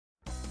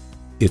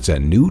It's a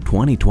new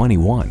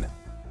 2021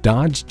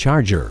 Dodge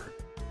Charger.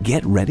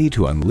 Get ready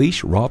to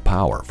unleash raw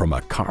power from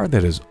a car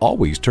that has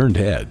always turned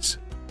heads.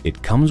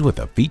 It comes with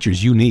the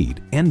features you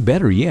need and,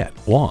 better yet,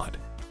 want.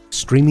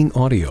 Streaming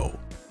audio,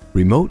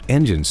 remote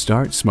engine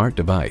start smart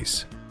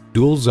device,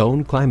 dual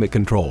zone climate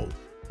control,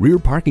 rear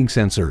parking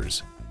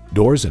sensors,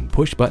 doors and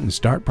push button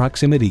start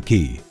proximity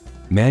key,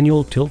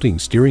 manual tilting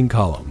steering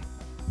column,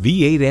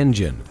 V8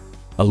 engine,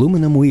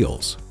 aluminum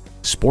wheels,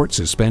 sport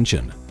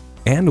suspension,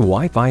 and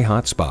Wi-Fi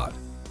hotspot.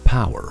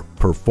 Power,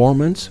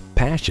 performance,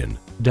 passion,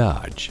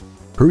 Dodge.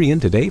 Hurry in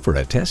today for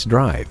a test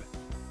drive.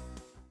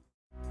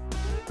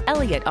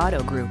 Elliott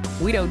Auto Group.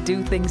 We don't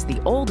do things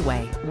the old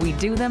way, we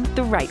do them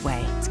the right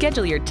way.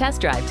 Schedule your test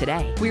drive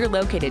today. We're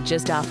located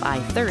just off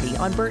I-30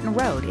 on Burton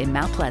Road in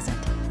Mount Pleasant.